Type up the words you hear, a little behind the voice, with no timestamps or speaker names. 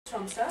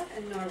Tromsø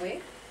in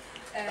Norway.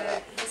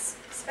 His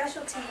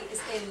specialty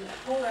is in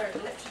polar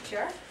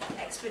literature,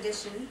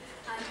 expedition,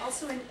 and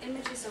also in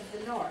images of the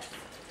North.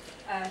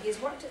 He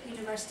has worked at the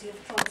University of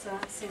Tromsø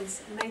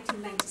since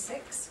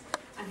 1996,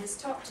 and his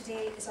talk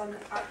today is on the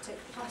Arctic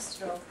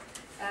Pastoral.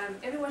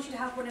 Everyone should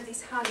have one of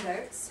these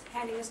handouts.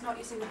 Henning is not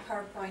using the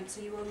PowerPoint, so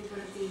you will need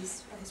one of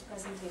these for his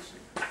presentation.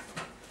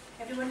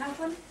 Everyone have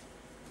one?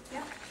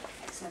 Yeah?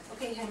 Excellent.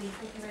 Okay, Henning,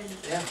 thank you very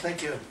much. Yeah,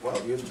 thank you.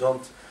 Well, you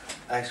don't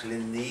actually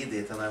need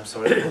it, and I'm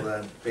sorry for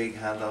the big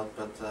handout,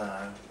 but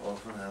I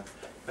often have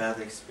bad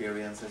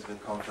experiences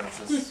with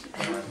conferences.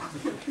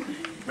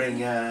 Bring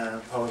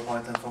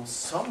PowerPoint, and for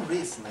some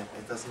reason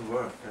it doesn't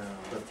work.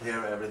 But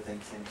here everything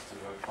seems to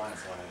work fine,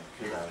 so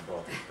I could have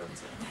brought it.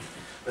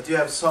 But you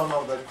have some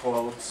of the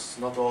quotes,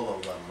 not all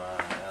of them,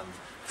 and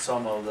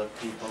some of the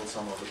people,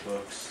 some of the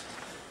books.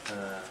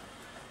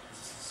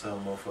 So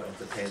more for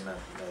entertainment,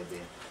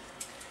 maybe.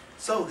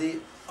 So the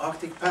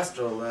Arctic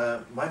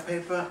Pastoral, my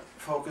paper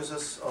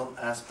focuses on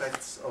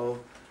aspects of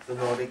the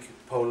Nordic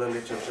polar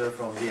literature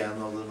from the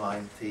end of the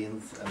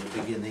 19th and the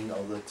beginning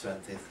of the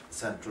 20th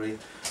century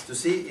to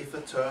see if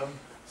a term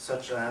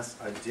such as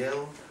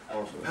idyll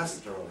or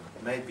pastoral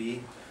may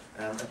be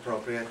an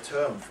appropriate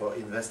term for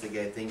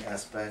investigating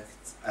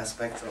aspects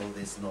of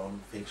this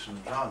non-fiction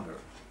genre.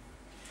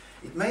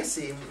 It may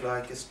seem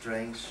like a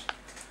strange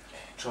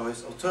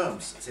choice of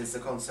terms, since the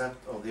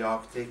concept of the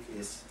Arctic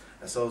is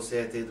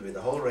associated with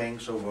a whole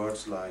range of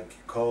words like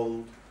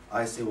cold,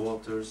 icy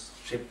waters,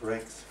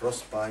 shipwrecks,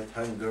 frostbite,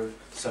 hunger,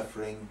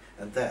 suffering,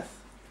 and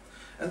death.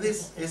 And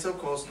this is of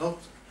course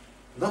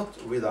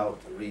not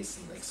without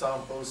reason.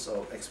 Examples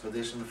of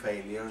expedition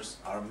failures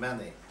are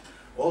many.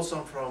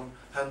 Also from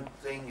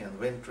hunting and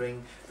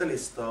wintering, the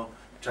list of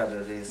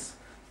tragedies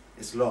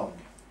is long.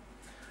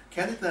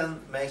 Can it then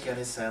make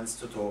any sense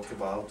to talk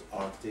about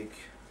Arctic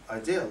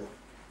idyll?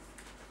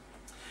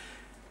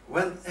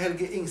 When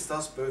Helge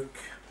Ingstad's book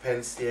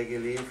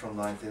Pelsjegerliv from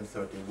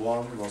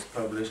 1931 was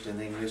published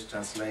in English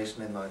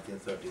translation in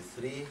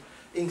 1933,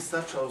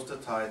 Ingstad chose the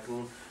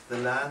title The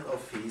Land of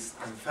Feast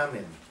and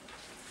Famine.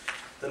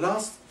 The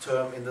last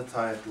term in the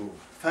title,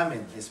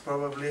 famine, is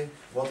probably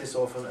what is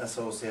often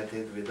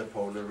associated with the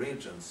polar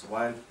regions,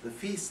 while the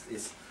feast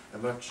is a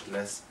much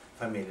less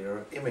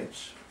familiar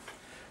image.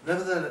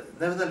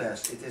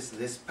 Nevertheless, it is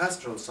this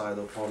pastoral side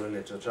of polar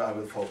literature I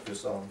will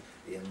focus on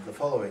in the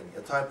following,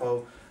 a type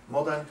of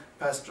modern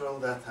pastoral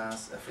that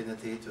has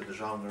affinity to the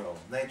genre of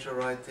nature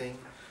writing,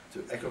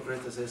 to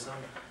eco-criticism,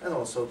 and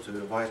also to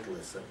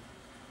vitalism.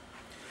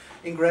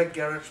 In Greg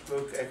Garrett's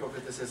book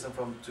Eco-Criticism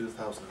from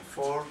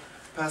 2004,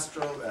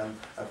 pastoral and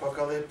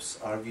apocalypse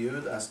are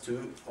viewed as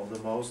two of the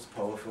most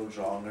powerful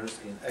genres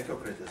in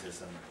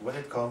eco-criticism when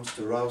it comes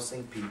to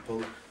rousing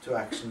people to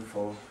action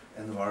for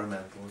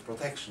environmental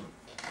protection.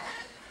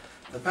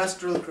 The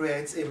pastoral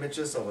creates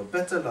images of a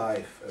better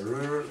life, a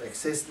rural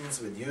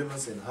existence with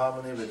humans in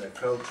harmony with their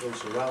cultural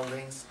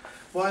surroundings,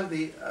 while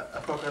the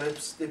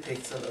apocalypse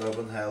depicts an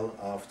urban hell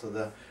after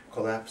the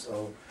collapse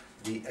of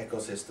the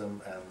ecosystem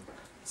and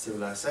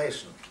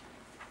civilization.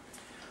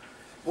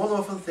 One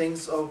often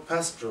thinks of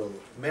pastoral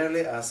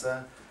merely as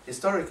a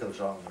historical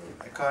genre,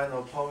 a kind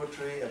of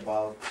poetry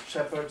about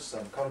shepherds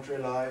and country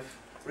life,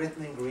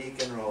 written in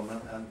Greek and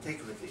Roman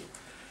antiquity,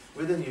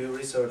 with a new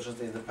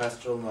resurgence in the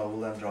pastoral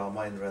novel and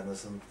drama in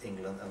Renaissance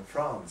England and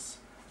France,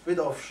 with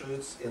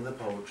offshoots in the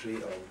poetry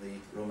of the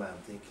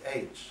Romantic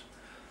Age.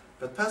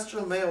 But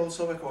pastoral may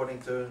also,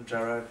 according to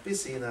Gerard, be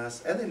seen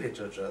as any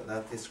literature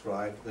that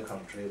describes the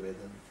country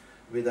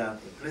with an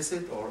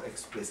implicit or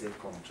explicit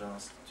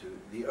contrast to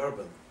the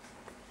urban.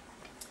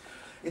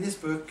 In his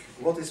book,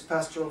 What is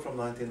Pastoral from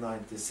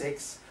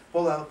 1996,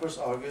 Paul Alpers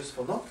argues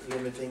for not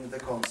limiting the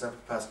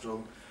concept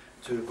pastoral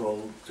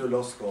to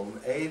lost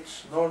golden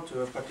age, nor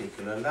to a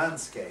particular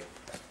landscape.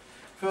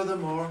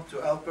 Furthermore,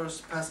 to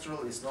Alpers,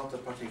 pastoral is not a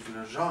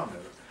particular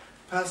genre.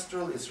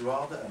 Pastoral is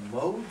rather a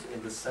mode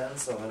in the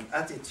sense of an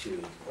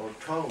attitude or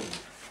tone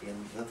in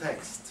the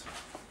text.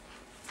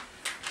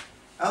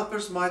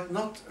 Alpers might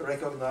not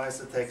recognize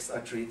the text I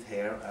treat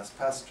here as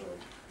pastoral.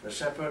 The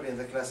shepherd in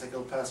the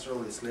classical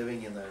pastoral is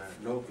living in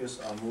a locus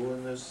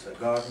amoenus, a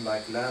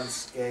garden-like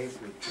landscape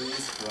with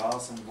trees,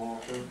 grass and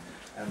water,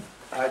 an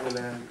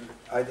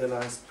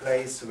idealized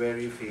place where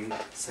you feel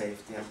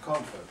safety and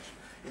comfort.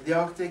 In the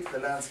Arctic, the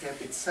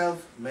landscape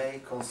itself may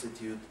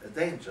constitute a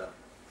danger.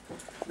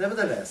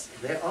 Nevertheless,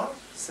 there are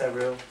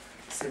several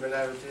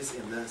similarities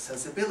in the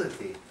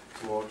sensibility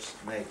towards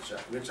nature,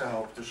 which I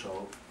hope to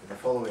show in the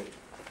following.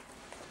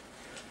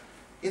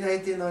 In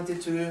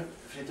 1892,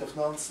 Fridtjof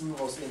Nansen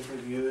was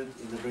interviewed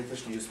in the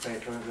British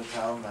newspaper the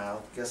Pall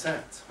Mall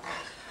Gazette.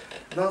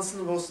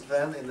 Nansen was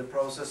then in the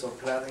process of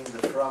planning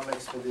the Fram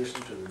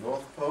expedition to the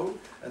North Pole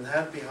and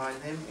had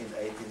behind him in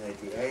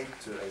 1888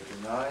 to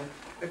 1889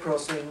 a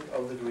crossing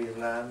of the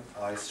Greenland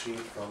ice sheet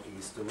from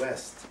east to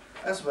west,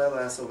 as well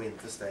as a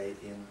winter stay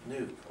in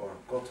Nuuk, or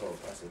Gotthard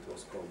as it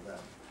was called then.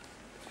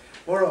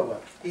 Moreover,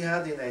 he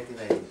had in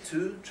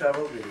 1882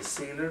 travelled with a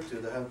sealer to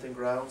the hunting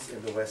grounds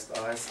in the West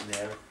Ice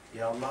near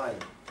Jan Mayen.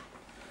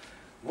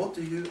 What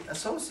do you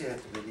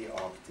associate with the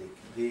Arctic?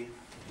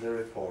 The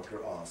reporter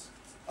asks.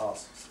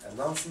 And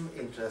Nansen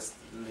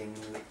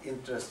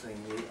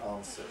interestingly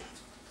answered.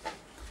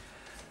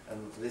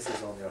 And this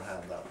is on your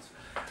handout.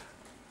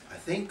 I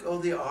think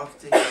of the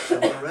Arctic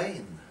summer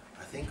rain.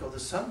 I think of the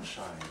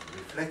sunshine,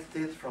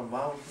 reflected from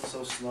mountains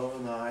of snow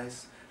and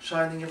ice,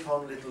 shining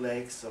upon little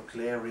lakes of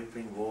clear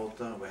rippling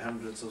water, where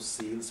hundreds of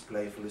seals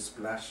playfully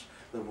splash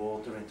the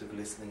water into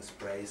glistening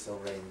sprays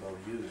of rainbow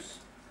hues.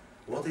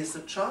 What is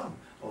the charm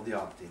of the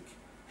Arctic?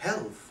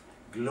 Health,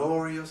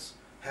 glorious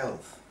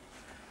health.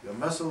 Your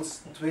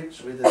muscles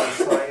twitch with a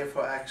desire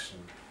for action.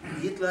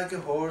 Eat like a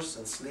horse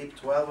and sleep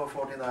 12 or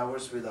 14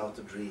 hours without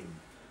a dream.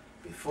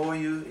 Before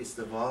you is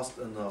the vast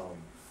unknown.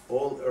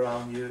 All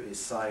around you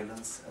is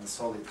silence and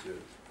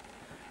solitude.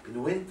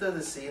 In winter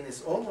the scene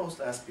is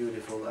almost as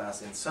beautiful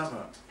as in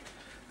summer.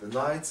 The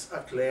nights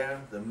are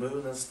clear, the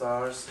moon and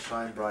stars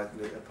shine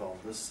brightly upon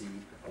the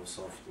sea of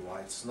soft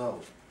white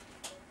snow.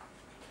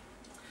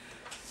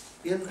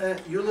 In a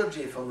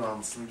eulogy for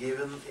Nansen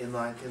given in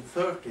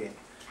 1930,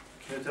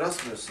 Knud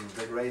Rasmussen,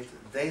 the great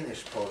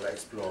Danish polar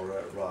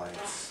explorer,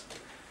 writes,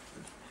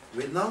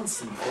 "With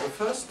Nansen, for the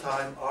first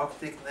time,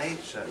 Arctic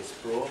nature is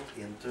brought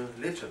into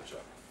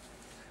literature.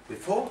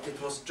 Before it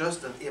was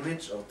just an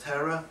image of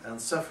terror and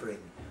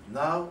suffering.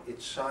 Now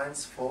it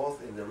shines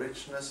forth in the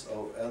richness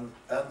of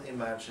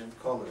unimagined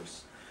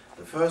colors.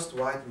 The first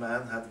white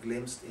man had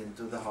glimpsed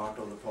into the heart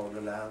of the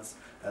polar lands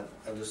and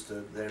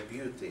understood their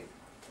beauty."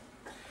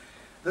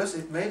 Thus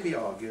it may be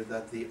argued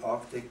that the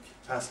Arctic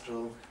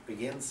Pastoral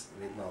begins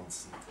with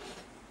Nansen.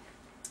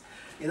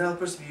 In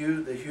Alpers'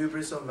 view, the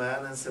hubris of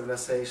man and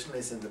civilization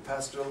is in the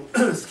Pastoral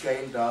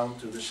scaled down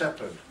to the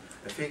shepherd,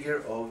 a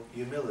figure of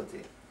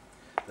humility.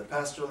 The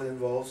Pastoral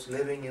involves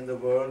living in the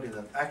world in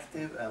an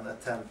active and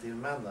attentive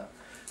manner,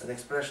 an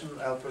expression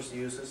Alpers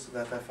uses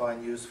that I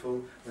find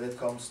useful when it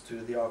comes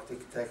to the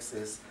Arctic text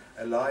is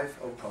a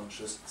life of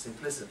conscious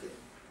simplicity.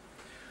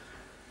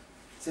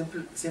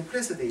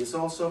 Simplicity is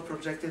also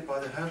projected by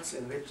the huts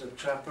in which the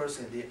trappers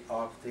in the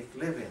Arctic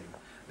live in.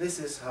 This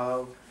is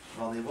how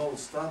Manni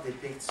Volstad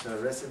depicts her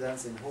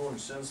residence in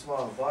Hornsund,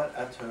 Svalbard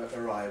at her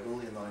arrival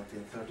in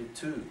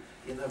 1932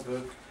 in her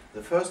book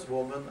The First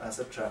Woman as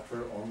a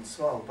Trapper on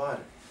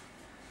Svalbard.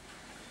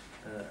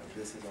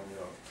 This is on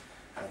your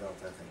handout,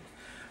 I think.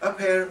 Up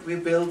here we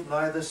build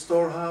neither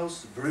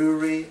storehouse,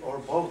 brewery or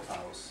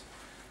boathouse.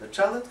 The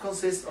chalet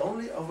consists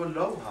only of a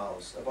low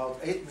house,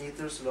 about 8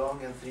 meters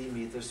long and 3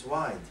 meters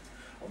wide.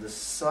 On the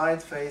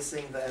side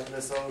facing the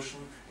endless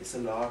ocean is a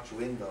large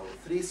window,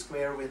 3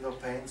 square window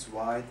panes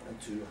wide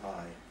and 2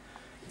 high.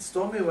 In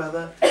stormy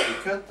weather we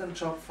cut and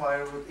chop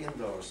firewood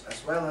indoors,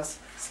 as well as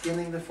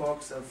skinning the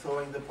fox and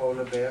thawing the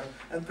polar bear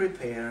and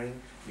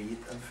preparing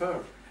meat and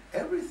fur.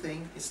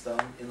 Everything is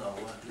done in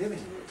our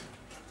living room.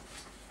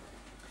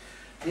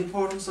 The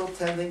importance of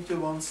tending to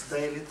one's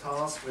daily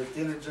task with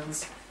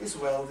diligence is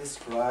well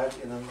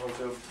described in an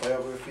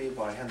autobiography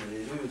by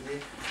Henry Rudi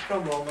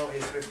from one of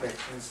his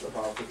reflections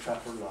about the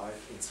trapper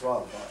life in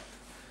Svalbard.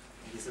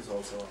 This is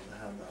also on the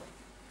handout.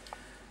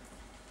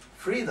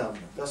 Freedom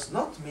does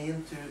not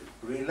mean to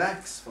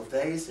relax for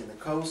days in a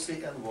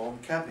cozy and warm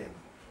cabin.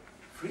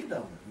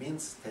 Freedom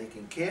means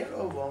taking care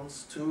of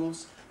one's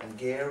tools and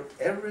gear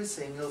every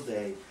single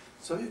day,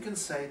 so you can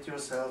say to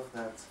yourself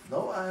that,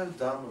 "No, I have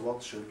done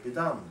what should be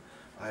done.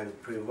 I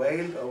have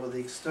prevailed over the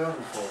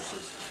external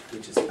forces,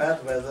 which is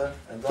bad weather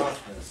and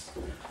darkness.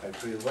 I have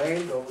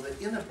prevailed over the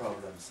inner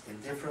problems,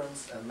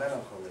 indifference and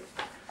melancholy.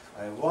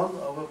 I have won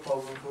over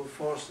powerful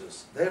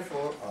forces,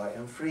 therefore I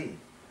am free."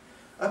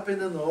 Up in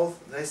the north,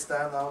 they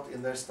stand out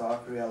in their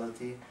stark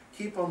reality,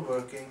 keep on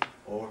working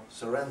or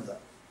surrender.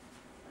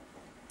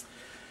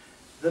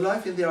 The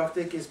life in the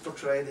Arctic is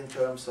portrayed in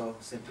terms of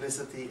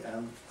simplicity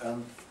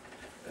and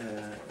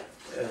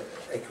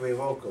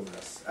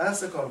equivocalness,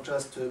 as a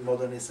contrast to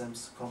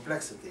modernism's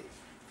complexity.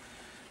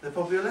 The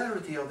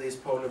popularity of these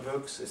polar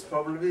books is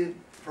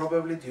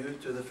probably due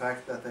to the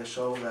fact that they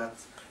show that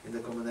in the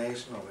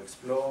combination of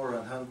explorer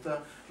and hunter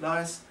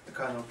lies a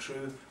kind of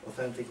true,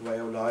 authentic way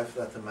of life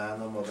that the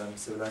man of modern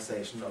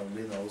civilization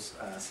only knows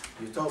as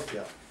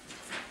utopia.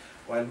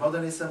 While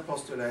modernism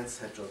postulates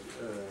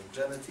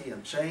heterogeneity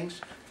and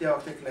change, the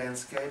Arctic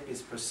landscape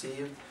is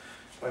perceived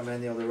by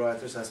many of the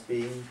writers as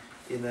being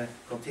in a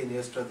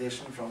continuous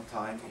tradition from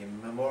time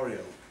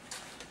immemorial.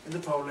 In the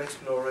polar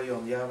explorer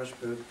Jon Jæver's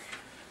book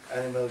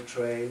Animal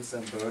Trails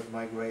and Bird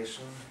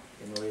Migration,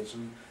 in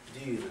Norwegian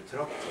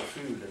Dyretråkk og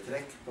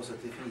fugletrekk på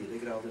 74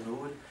 grader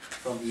nord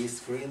from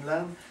East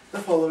Greenland,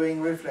 the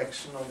following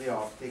reflection on the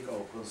Arctic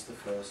opens the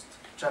first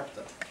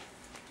chapter.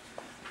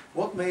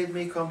 What made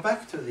me come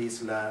back to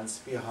these lands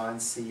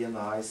behind sea and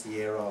ice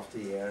year after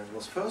year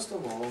was first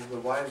of all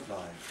the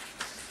wildlife.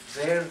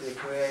 There the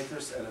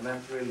Creator's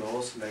elementary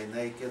laws lay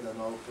naked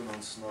and open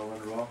on snow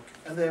and rock,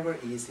 and they were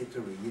easy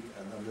to read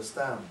and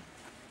understand.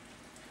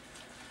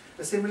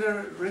 A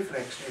similar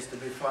reflection is to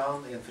be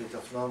found in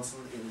Fridtjof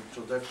Nansen's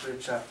introductory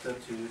chapter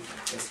to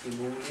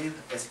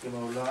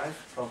Eskimo Life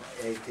from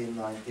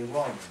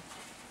 1891.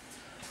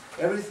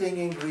 Everything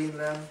in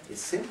Greenland is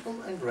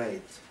simple and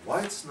great.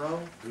 White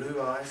snow,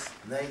 blue ice,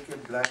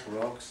 naked black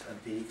rocks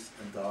and peaks,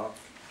 and dark,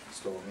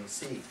 stormy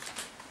sea.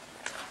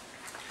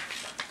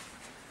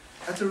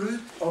 At the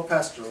root of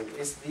Pastoral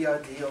is the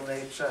idea of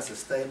nature as a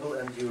stable,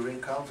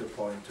 enduring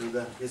counterpoint to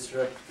the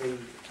disruptive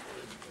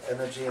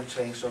energy and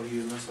change of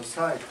human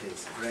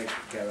societies, Greg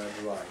Gerard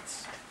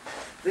writes.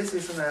 This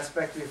is an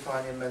aspect we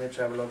find in many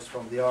travelogues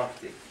from the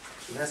Arctic.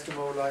 In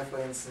Eskimo life, for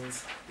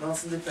instance,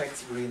 Nansen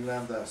depicts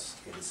Greenland thus.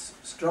 It is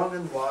strong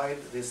and wild,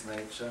 this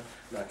nature,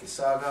 like a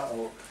saga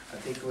of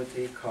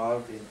antiquity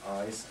carved in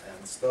ice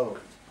and stone.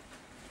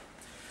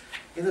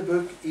 In the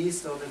book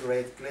East of the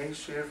Great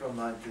Glacier from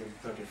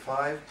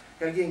 1935,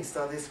 Helge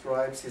Ingstad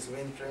describes his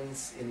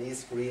winterings in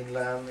East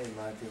Greenland in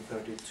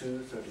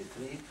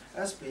 1932-33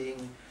 as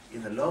being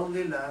in a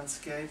lonely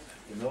landscape,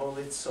 in all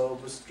its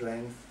sober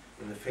strength,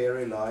 in the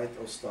fairy light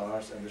of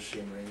stars and the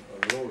shimmering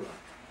aurora.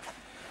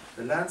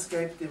 The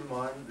landscape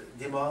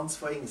demands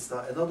for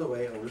Ingstad another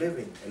way of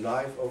living, a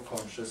life of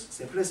conscious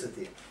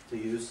simplicity, to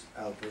use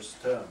Alpers'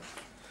 term.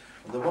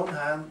 On the one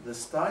hand, the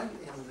style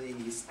in the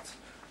east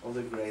of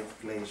the Great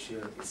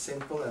Glacier is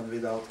simple and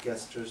without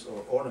gestures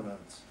or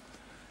ornaments.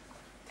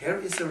 Here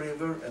is a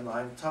river and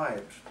I'm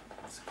tired,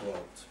 is a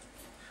quote.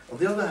 On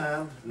the other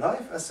hand,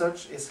 life as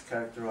such is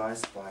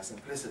characterized by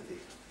simplicity.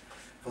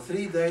 For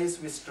 3 days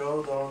we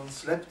strode on,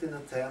 slept in a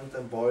tent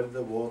and boiled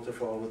the water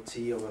for our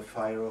tea over a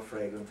fire of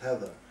fragrant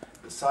heather,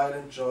 the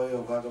silent joy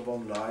of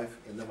vagabond life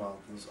in the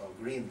mountains of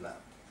Greenland.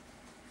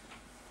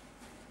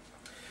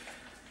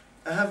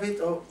 A habit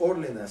of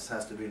orderliness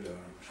has to be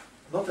learned,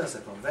 not as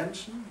a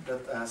convention,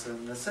 but as a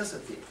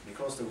necessity,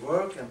 because the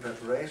work and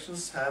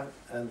preparations have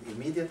an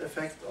immediate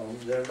effect on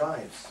their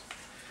lives.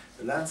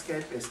 The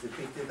landscape is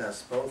depicted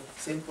as both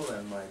simple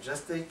and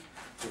majestic.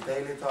 The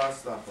daily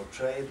tasks are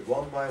portrayed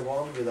one by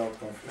one without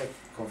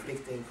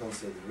conflicting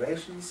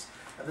considerations,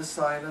 and the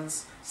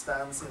silence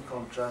stands in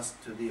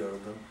contrast to the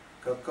urban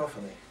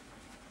cacophony.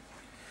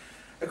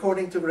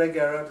 According to Greg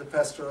Gerard, the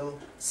Pastoral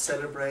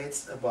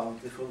celebrates a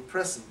bountiful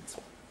present.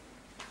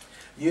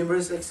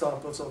 Numerous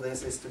examples of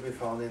this is to be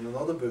found in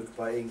another book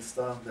by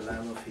Ingstad, The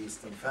Land of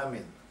Feast and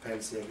Famine,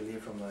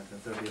 Pelsjegerliv from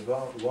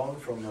 1931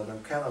 from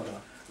northern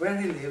Canada, where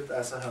he lived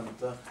as a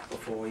hunter for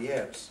 4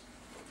 years.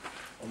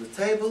 On the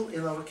table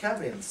in our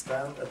cabin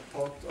stand a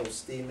pot of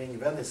steaming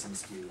venison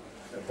stew,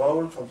 a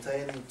bowl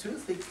containing 2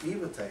 thick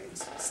beaver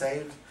tails,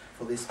 saved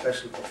for this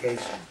special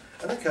occasion,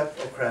 and a cup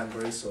of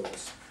cranberry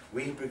sauce.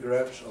 We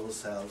begrudge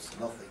ourselves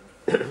nothing.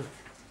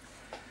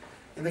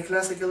 In the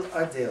classical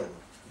idyll,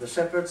 the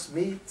shepherds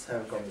meet,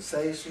 have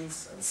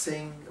conversations, and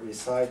sing,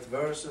 recite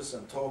verses,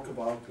 and talk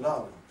about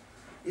love.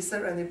 Is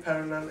there any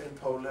parallel in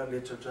polar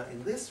literature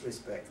in this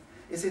respect?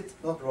 Is it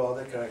not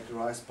rather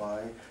characterized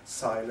by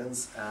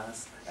silence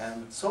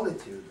and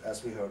solitude,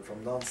 as we heard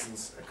from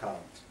Nansen's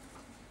account?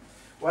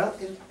 While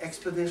in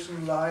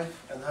expedition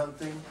life and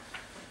hunting,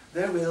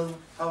 there will,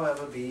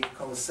 however, be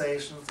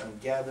conversations and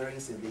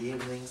gatherings in the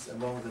evenings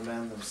among the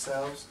men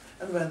themselves,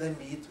 and when they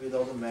meet with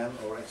other men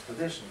or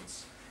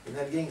expeditions. In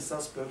Helge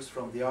Ingstad's books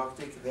from the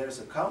Arctic, there is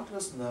a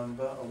countless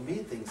number of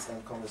meetings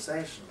and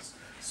conversations,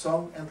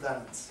 song and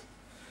dance.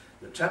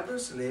 The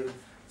trappers live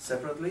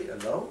separately,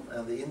 alone,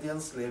 and the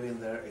Indians live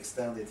in their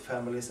extended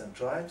families and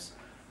tribes.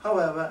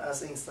 However,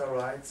 as Ingstad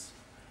writes,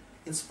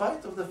 in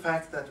spite of the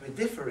fact that we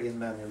differ in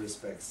many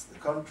respects, the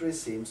country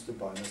seems to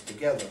bind us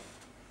together.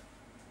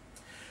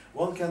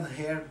 One can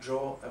here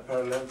draw a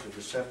parallel to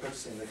the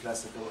shepherds in the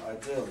classical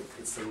idyll.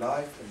 It's the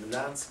life in the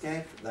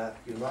landscape that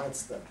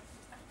unites them.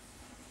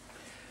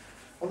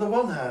 On the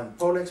one hand,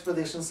 polar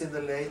expeditions in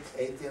the late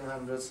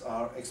 1800s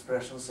are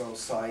expressions of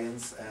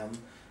science and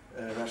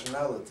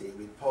rationality,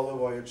 with polar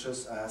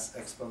voyages as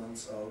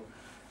exponents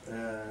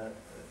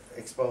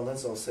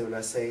of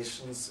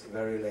civilization's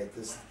very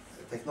latest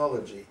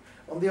technology.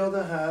 On the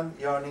other hand,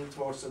 yearning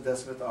towards the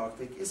desolate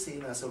Arctic is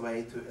seen as a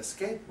way to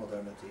escape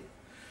modernity.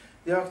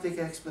 The Arctic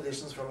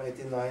expeditions from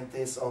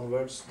 1890s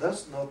onwards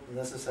does not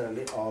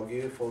necessarily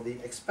argue for the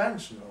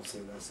expansion of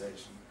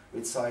civilization,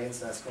 with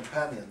science as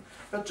companion,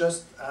 but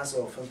just as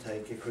often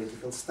take a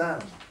critical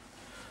stand.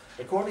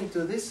 According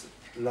to this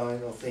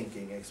line of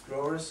thinking,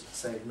 explorers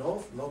sailed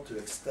north not to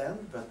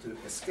extend, but to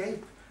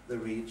escape the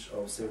reach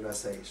of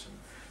civilization,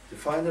 to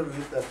find a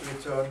route that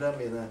returned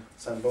them in a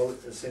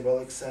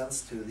symbolic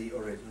sense to the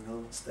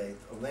original state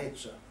of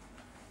nature.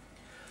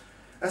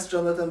 As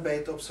Jonathan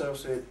Bate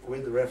observes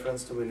with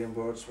reference to William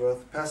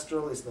Wordsworth,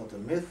 pastoral is not a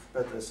myth,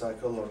 but a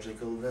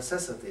psychological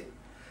necessity.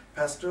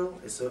 Pastoral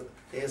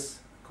is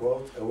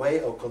quote, a way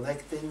of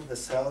connecting the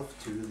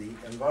self to the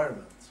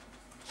environment.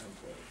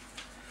 Unquote.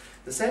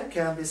 The same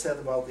can be said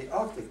about the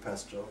Arctic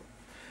pastoral.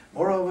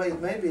 Moreover, it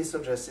may be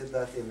suggested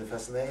that in the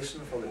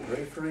fascination for the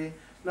periphery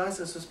lies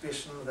a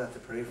suspicion that the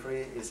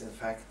periphery is in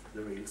fact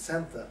the real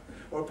center,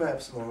 or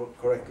perhaps more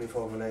correctly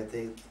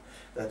formulated,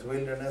 that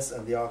wilderness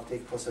and the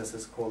Arctic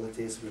possesses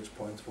qualities which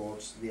point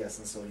towards the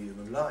essence of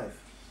human life.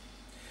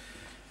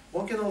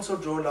 One can also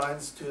draw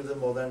lines to the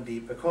modern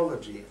deep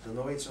ecology. The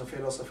Norwegian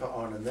philosopher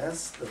Arne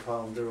Næss, the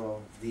founder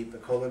of deep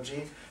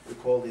ecology, who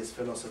called this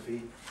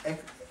philosophy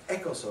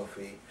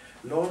Ecosophy,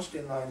 launched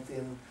in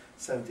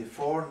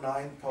 1974,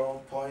 9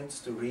 points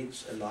to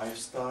reach a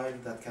lifestyle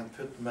that can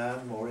put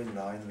man more in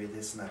line with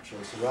his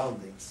natural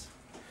surroundings.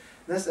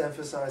 This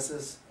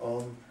emphasizes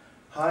on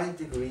high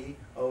degree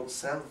of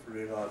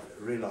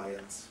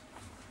self-reliance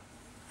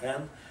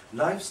and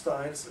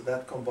lifestyles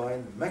that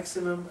combine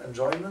maximum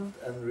enjoyment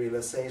and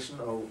realization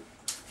of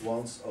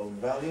one's own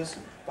values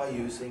by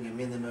using a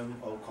minimum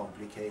of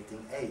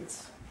complicating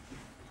aids.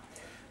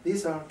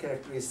 These are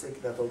characteristics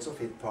that also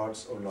fit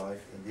parts of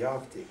life in the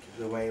Arctic,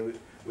 the way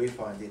we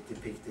find it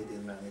depicted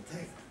in many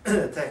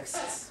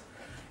texts.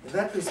 In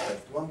that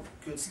respect, one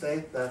could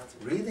state that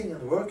reading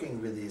and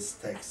working with these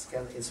texts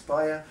can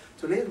inspire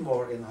to live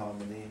more in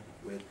harmony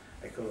with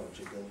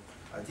ecological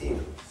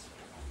ideals.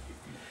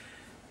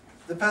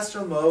 The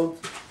pastoral mode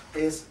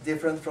is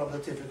different from the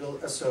typical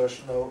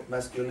assertion of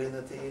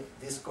masculinity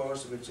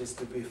discourse which is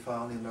to be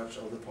found in much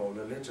of the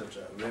polar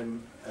literature,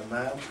 when a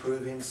man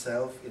proves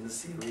himself in a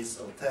series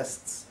of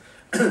tests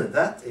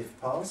that, if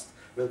passed,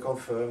 will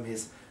confirm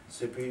his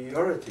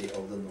superiority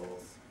of the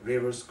north,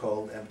 rivers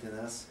called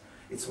emptiness,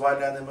 its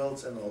wild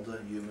animals and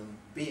other human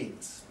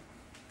beings.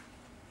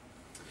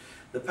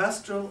 The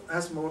pastoral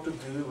has more to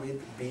do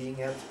with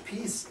being at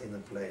peace in a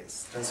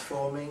place,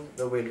 transforming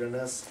the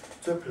wilderness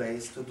to a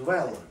place to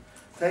dwell,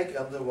 take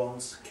under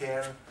one's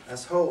care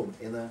as home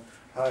in a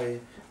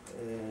Heideggerian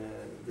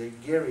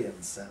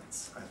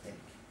sense, I think.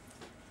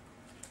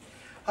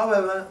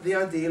 However, the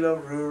ideal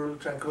of rural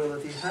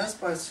tranquility has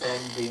by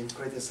some been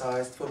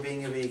criticized for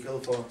being a vehicle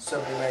for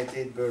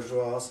sublimated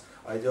bourgeois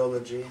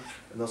ideology,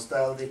 a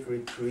nostalgic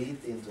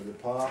retreat into the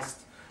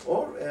past,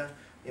 or an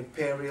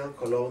imperial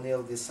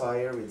colonial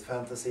desire with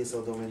fantasies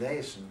of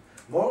domination,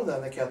 more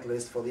than a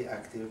catalyst for the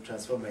active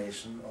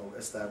transformation of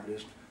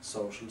established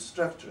social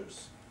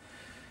structures.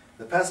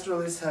 The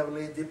pastoral is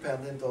heavily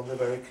dependent on the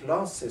very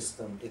class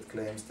system it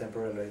claims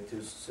temporarily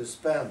to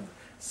suspend,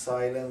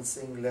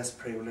 silencing less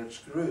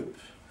privileged groups,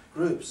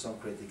 some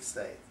critics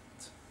state.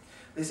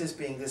 This is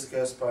being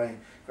discussed by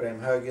Graham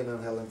Hugin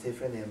and Helen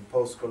Tiffin in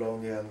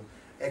Post-Colonial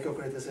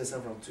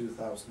Eco-Criticism from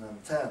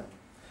 2010.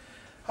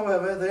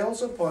 However, they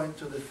also point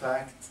to the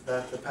fact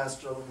that the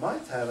pastoral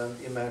might have an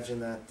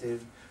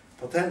imaginative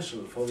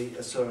potential for the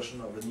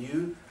assertion of a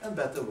new and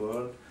better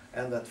world,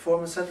 and that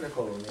former settler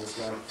colonies,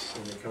 like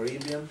in the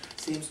Caribbean,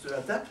 seems to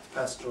adapt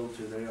pastoral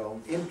to their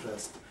own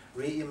interest,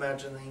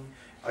 reimagining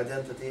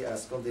identity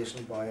as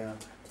conditioned by a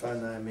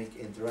dynamic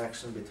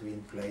interaction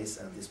between place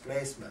and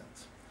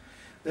displacement.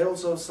 They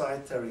also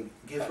cite Terry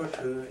Gifford,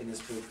 who, in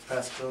his book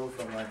Pastoral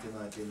from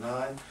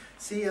 1999,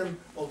 see an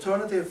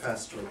alternative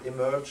pastoral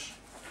emerge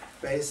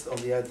based on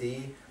the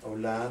idea of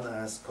land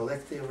as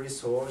collective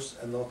resource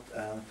and not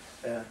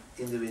an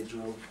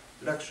individual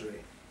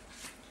luxury.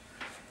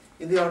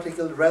 In the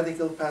article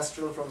Radical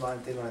Pastoral from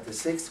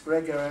 1996,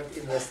 Greg Garrett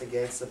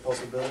investigates the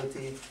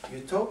possibility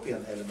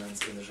utopian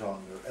elements in the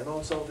genre and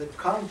also the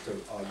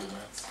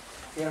counter-arguments.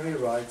 Here he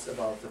writes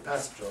about the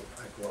pastoral,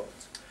 I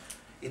quote,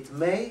 "It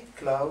may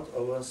cloud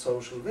our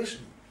social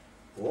vision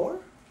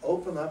or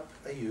open up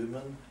a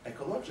human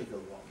ecological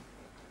one.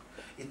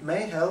 It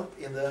may help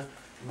in the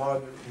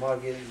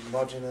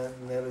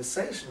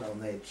marginalization of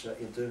nature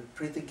into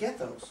pretty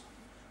ghettos,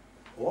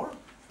 or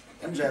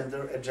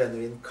engender a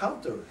genuine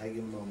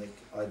counter-hegemonic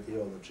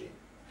ideology.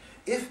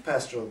 If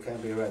pastoral can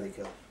be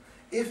radical,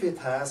 if it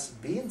has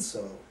been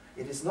so,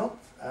 it is not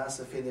as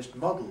a finished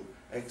model,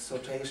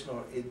 exhortation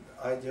or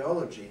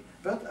ideology,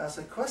 but as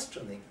a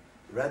questioning.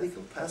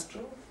 Radical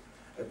pastoral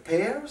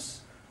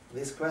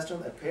this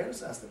question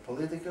appears as the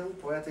political,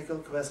 poetical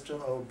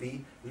question of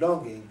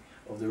belonging,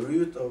 of the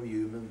root of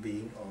human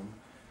being on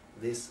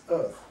this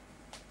earth."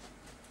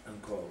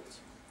 Unquote.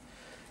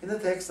 In the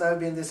text I've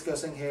been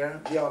discussing here,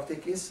 the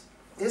Arctic is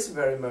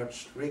very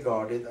much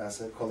regarded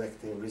as a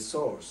collective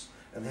resource,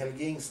 and Helge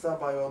Ingstad,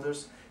 by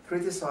others,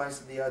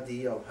 criticized the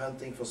idea of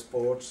hunting for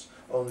sports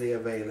only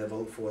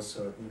available for a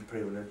certain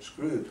privileged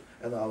group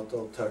and out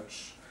of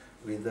touch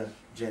with the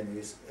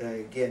genius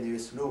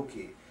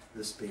loci,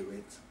 the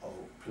spirit of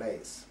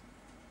place.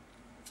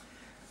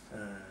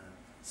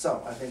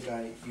 So I think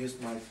I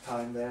used my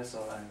time there, so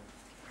I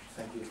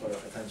thank you for your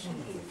attention.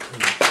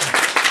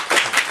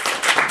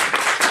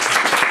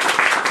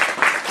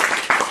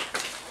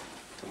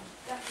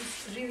 That was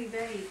really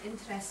very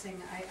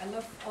interesting. I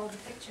love all the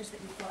pictures that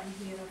you've got in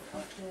here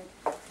of the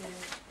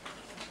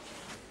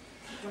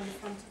on the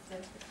front of the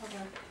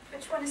cover.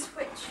 Which one is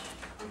which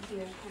on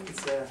here?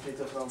 It's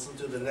Fridtjof Nansen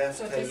to the left,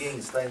 So Helge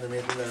Ingstad in the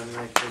middle, and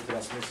Knud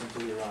Rasmussen to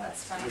the right.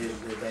 That's fine.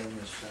 The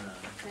Danish.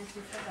 Thank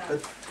you for that.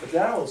 But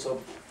there are also,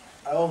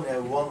 I only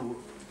have one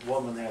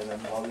woman here, then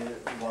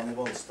Vani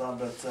Volstad,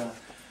 but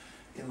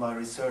in my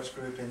research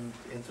group in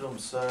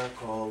Tromsø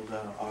called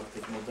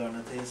Arctic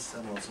Modernities,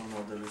 and also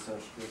another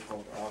research group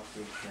called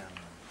Arctic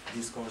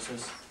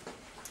Discourses.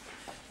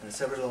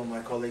 Several of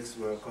my colleagues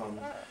work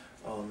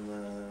on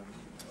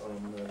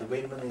the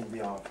women in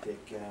the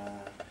Arctic,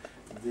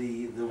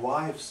 the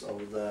wives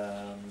of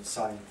the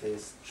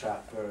scientists,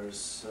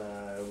 trappers,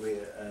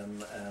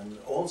 and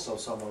also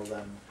some of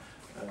them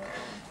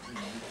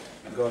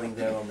going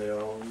there on their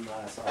own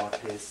as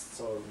artists,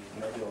 or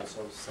maybe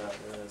also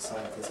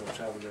scientists or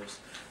travelers.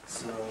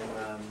 So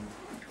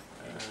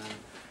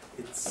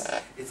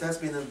it has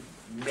been a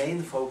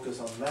main focus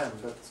on men,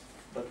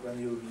 but when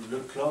you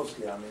look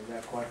closely, I mean, there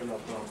are quite a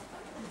lot of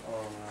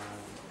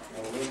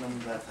women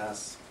that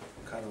has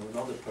kind of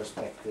another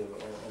perspective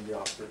on the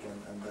Arctic,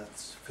 and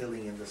that's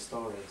filling in the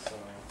story. So,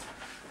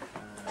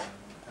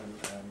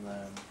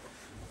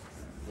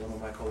 one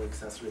of my colleagues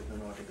has written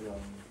an article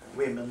on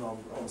women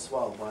on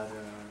Svalbard,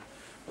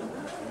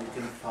 and you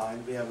can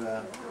find, we have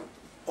a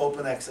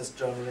open access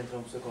journal in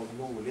Tromsø called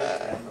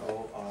Nordlit,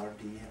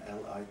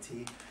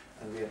 Nordlit,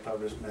 and we have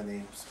published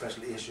many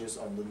special issues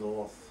on the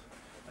north.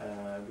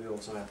 We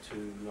also have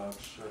 2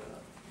 large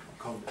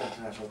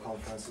international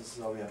conferences,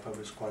 so we have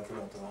published quite a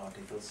lot of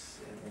articles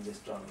in this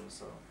journal.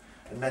 So,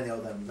 and many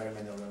of them, very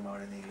many of them are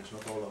in English,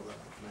 not all of them,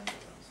 but many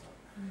of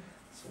them.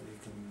 So you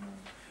can,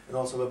 and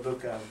also a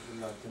book I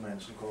would like to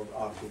mention called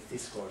Arctic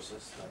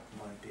Discourses that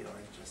might be of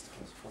interest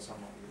for some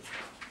of you.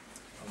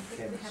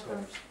 We have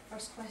our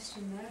first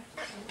question there.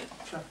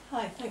 Sure.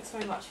 Hi, thanks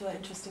very much for that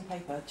interesting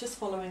paper. Just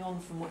following on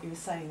from what you were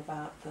saying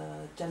about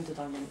the gender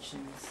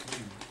dimensions,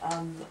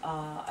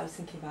 I was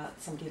thinking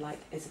about somebody like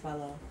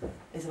Isabel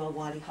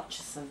Wiley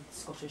Hutchison,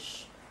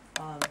 Scottish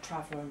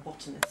traveller and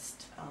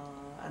botanist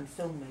and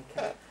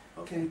filmmaker,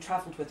 who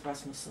travelled with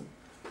Rasmussen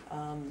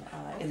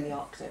in the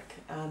Arctic.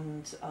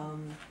 And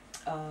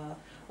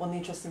one of the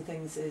interesting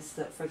things is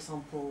that, for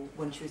example,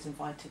 when she was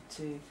invited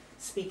to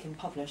speak and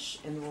publish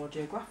in the Royal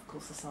Geographical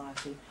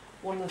Society,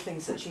 one of the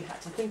things that she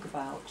had to think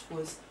about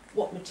was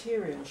what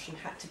material she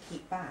had to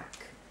keep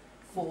back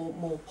for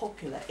more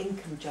popular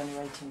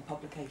income-generating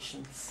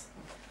publications,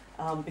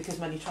 because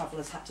many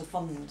travellers had to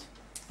fund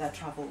their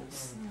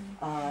travels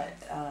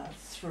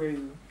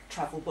through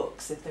travel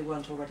books if they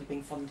weren't already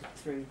being funded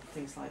through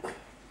things like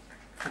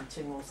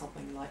printing or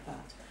something like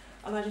that.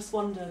 And I just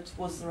wondered,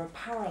 was there a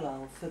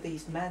parallel for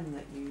these men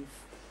that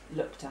you've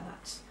looked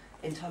at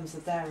in terms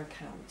of their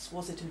accounts?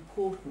 Was it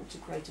important to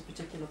create a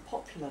particular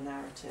popular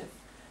narrative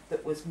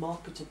that was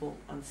marketable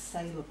and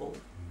saleable,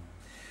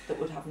 that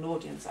would have an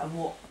audience? And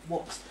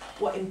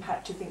what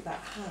impact do you think that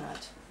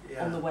had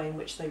on the way in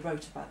which they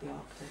wrote about the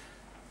Arctic?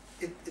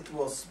 It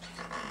was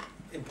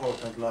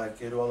important, like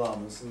Roald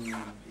Amundsen,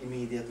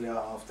 immediately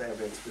after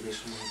every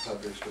expedition he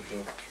published a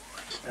book.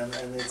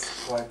 And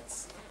it's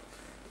quite,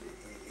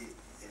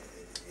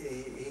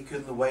 he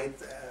couldn't wait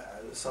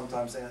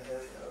sometimes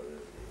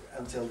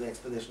until the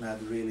expedition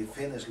had really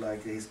finished,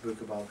 like his book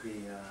about the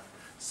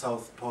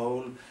South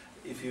Pole.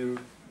 If you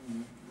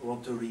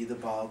want to read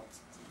about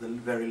the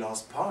very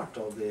last part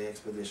of the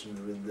expedition,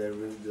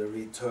 the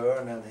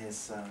return and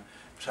his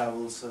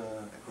travels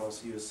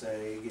across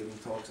USA, giving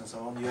talks and so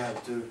on, you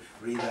have to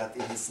read that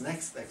in his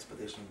next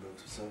expedition book.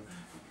 So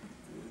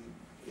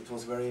it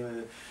was very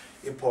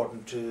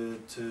important to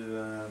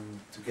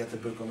get the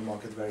book on the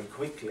market very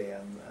quickly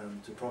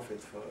and to profit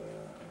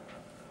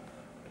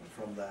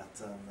from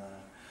that.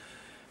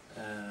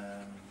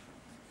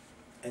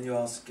 And you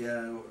ask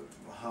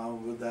how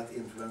would that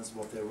influence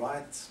what they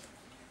write?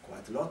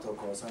 Quite a lot, of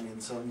course. I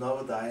mean, so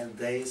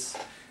nowadays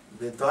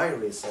the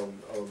diaries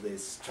of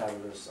these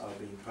travelers are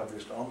being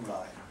published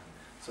online,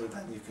 so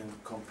then you can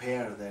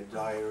compare their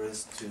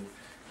diaries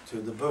to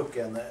the book,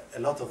 and a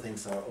lot of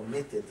things are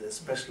omitted,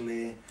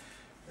 especially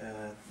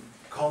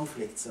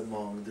conflicts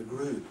among the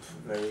group,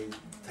 very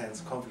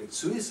tense conflicts,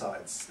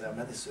 suicides. There are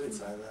many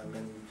suicides. I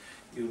mean,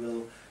 you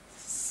will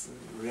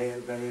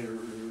very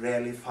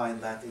rarely find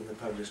that in the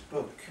published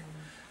book.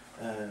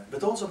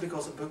 But also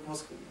because the book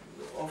was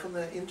often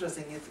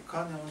interesting, it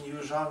kind of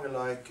new genre,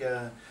 like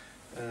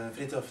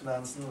Fridtjof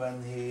Nansen,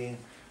 when he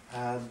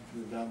had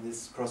done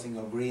this crossing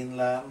of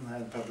Greenland,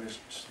 had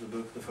published the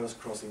book, The First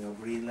Crossing of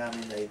Greenland,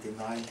 in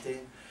 1890.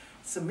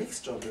 It's a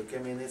mixture book. I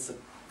mean, it's a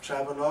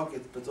travelogue,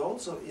 but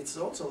also it's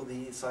also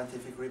the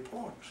scientific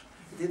report.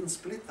 It didn't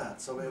split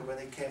that. So when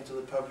it came to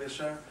the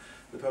publisher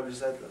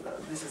said,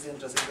 "This is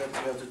interesting, but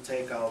you have to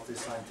take out the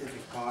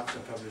scientific part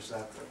and publish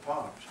that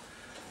apart."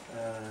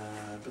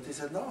 But he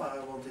said, "No, I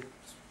want it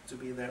to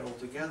be there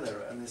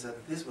altogether." And he said,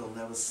 "This will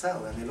never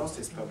sell," and he lost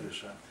his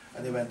publisher.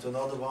 And he went to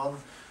another one,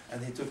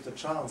 and he took the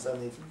chance,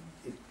 and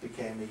it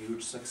became a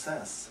huge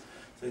success.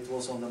 So it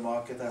was on the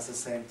market at the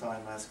same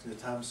time as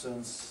Knud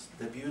Rasmussen's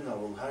debut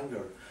novel,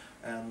 Hunger.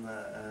 And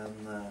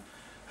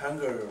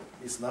Hunger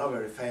is now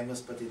very famous,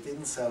 but it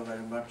didn't sell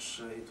very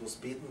much. It was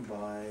beaten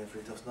by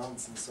Fridtjof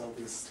Nansen. So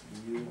this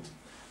new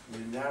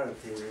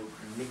narrative,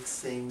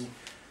 mixing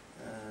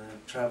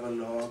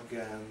travelogue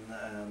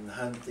and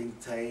hunting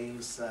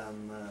tales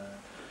and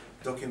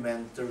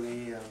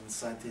documentary and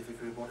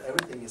scientific report,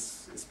 everything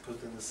is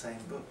put in the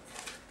same book.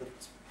 But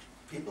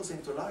people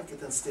seem to like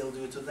it and still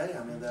do today.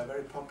 I mean, they're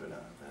very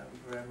popular.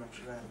 They're very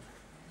much read.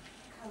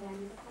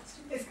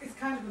 It's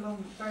kind of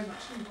along very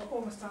much, you've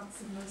almost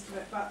answered most of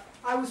it, but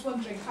I was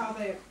wondering how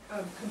they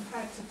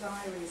compared to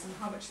diaries and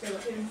how much they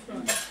were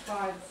influenced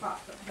by the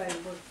fact that they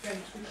were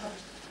going to be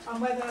published, and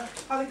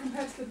how they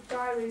compared to the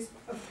diaries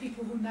of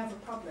people who never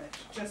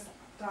published, just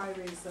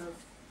diaries of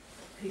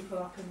people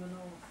up in the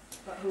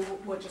north, but who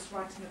were just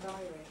writing a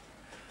diary?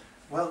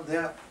 Well,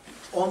 they're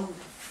on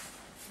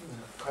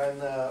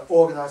kind of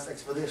organized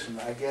expedition.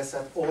 I guess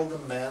that all the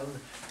men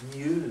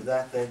knew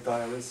that their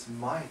diaries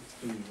might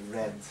be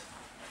read.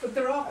 But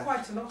there are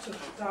quite a lot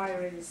of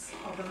diaries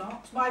of an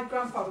ox. My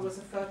grandfather was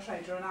a fur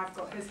trader, and I've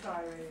got his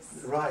diaries.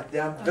 Right,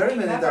 there are And very he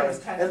many never diaries,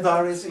 intended and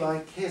diaries to be-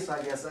 like his.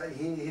 I guess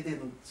he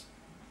didn't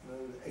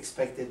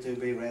expect it to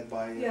be read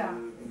by Yeah,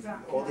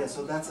 exactly. audience.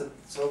 So that's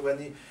so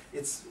when you,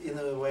 it's in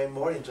a way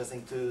more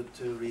interesting to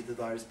read the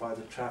diaries by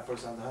the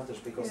trappers and the hunters,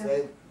 because Yeah.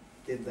 they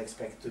didn't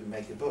expect to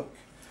make a book.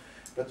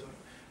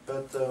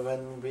 But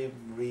when we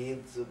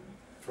read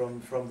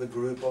from the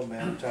group of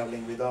men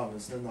traveling with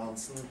Amundsen and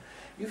Nansen,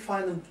 you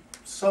find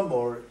some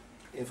more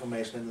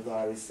information in the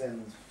diaries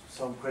and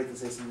some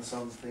criticism and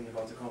something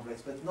about the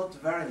complex, but not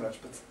very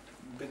much, but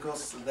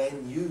because they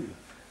knew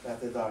that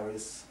the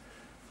diaries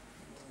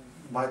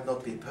might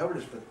not be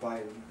published but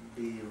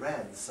be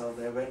read, so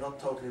they were not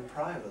totally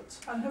private.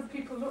 And have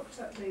people looked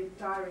at the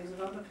diaries of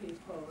other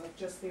people, of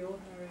just the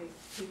ordinary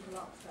people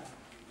up there?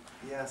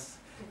 Yes.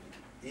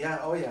 Yeah,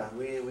 oh yeah,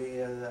 we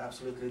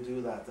absolutely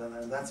do that,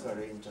 and that's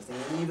very interesting.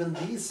 And even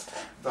these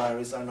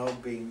diaries are now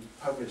being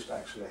published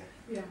actually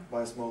Yeah.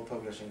 by small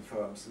publishing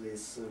firms,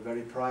 these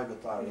very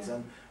private diaries, Yeah.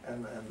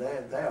 and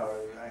they are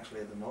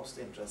actually the most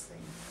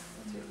interesting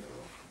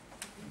material.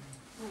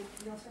 Mike,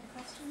 you also have a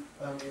question?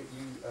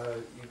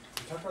 You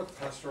talked about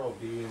Pastoral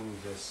being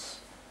this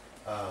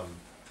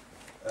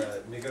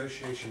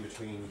negotiation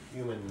between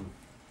human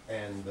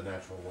and the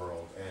natural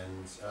world,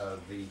 and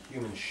the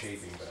human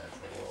shaping the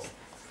natural world.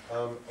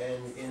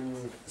 And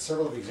in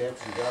several of the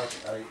examples you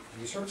got,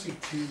 you sort of see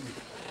two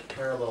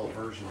parallel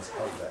versions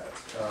of that.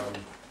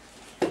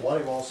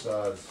 Helge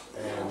Ingstad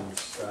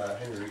and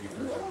Henry,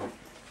 for example,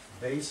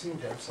 they seem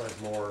to emphasize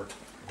more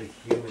the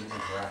human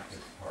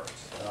interactive part.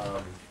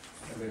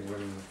 I mean,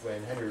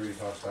 when Henry Reed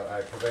talks about,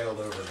 I prevailed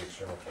over the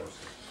external forces,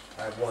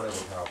 I have won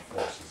over powerful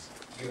forces,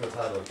 given the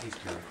title of Peace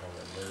Period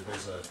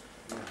Conan,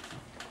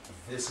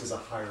 this is a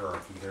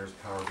hierarchy, there's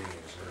power being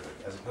exerted,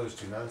 as opposed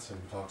to Nansen,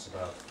 who talks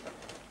about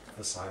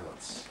the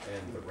silence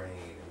and the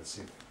rain and the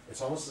sea.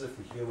 It's almost as if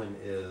the human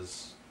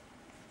is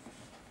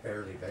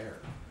barely there.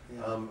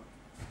 Yeah.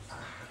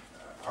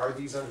 Are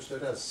these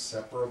understood as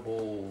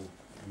separable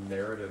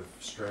narrative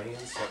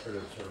strains,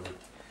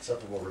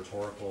 separable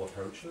rhetorical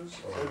approaches?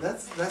 Or?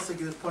 That's a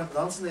good point.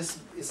 Nansen is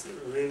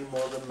really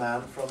more the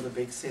man from the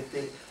big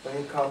city. When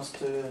it comes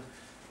to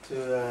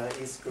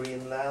East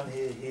Greenland,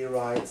 he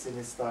writes in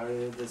his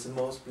diary, "This is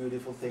the most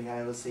beautiful thing I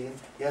ever seen."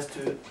 He has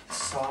two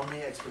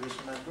Sami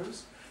expedition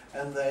members,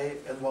 and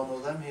one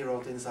of them he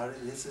wrote in his diary,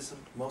 "This is the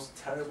most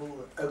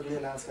terrible, ugly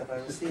landscape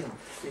I've ever seen,"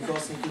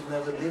 because he could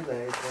never live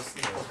there. It was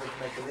impossible to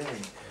make a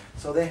living.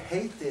 So they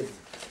hated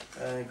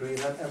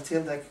Greenland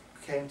until they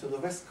came to the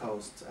west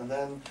coast, and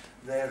then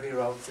there he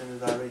wrote in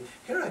the diary,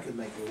 "Here I could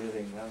make a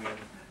living."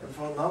 And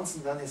for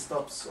Nansen, then he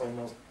stops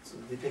almost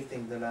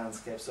depicting the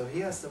landscape. So he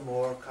has the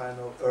more kind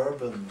of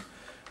urban,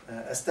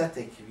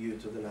 aesthetic view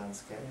to the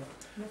landscape.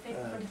 I'm afraid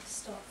we're going to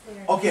stop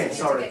there. Okay, We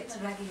sorry. need to get to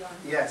Raggy on.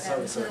 Yeah, sorry,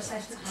 There's another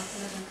sorry. session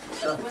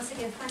at 11:30. Once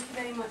again, thank you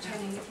very much,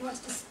 Henning. If you want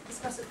to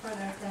discuss it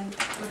further, then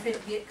we're afraid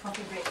it'll be at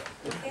coffee break.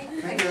 Okay?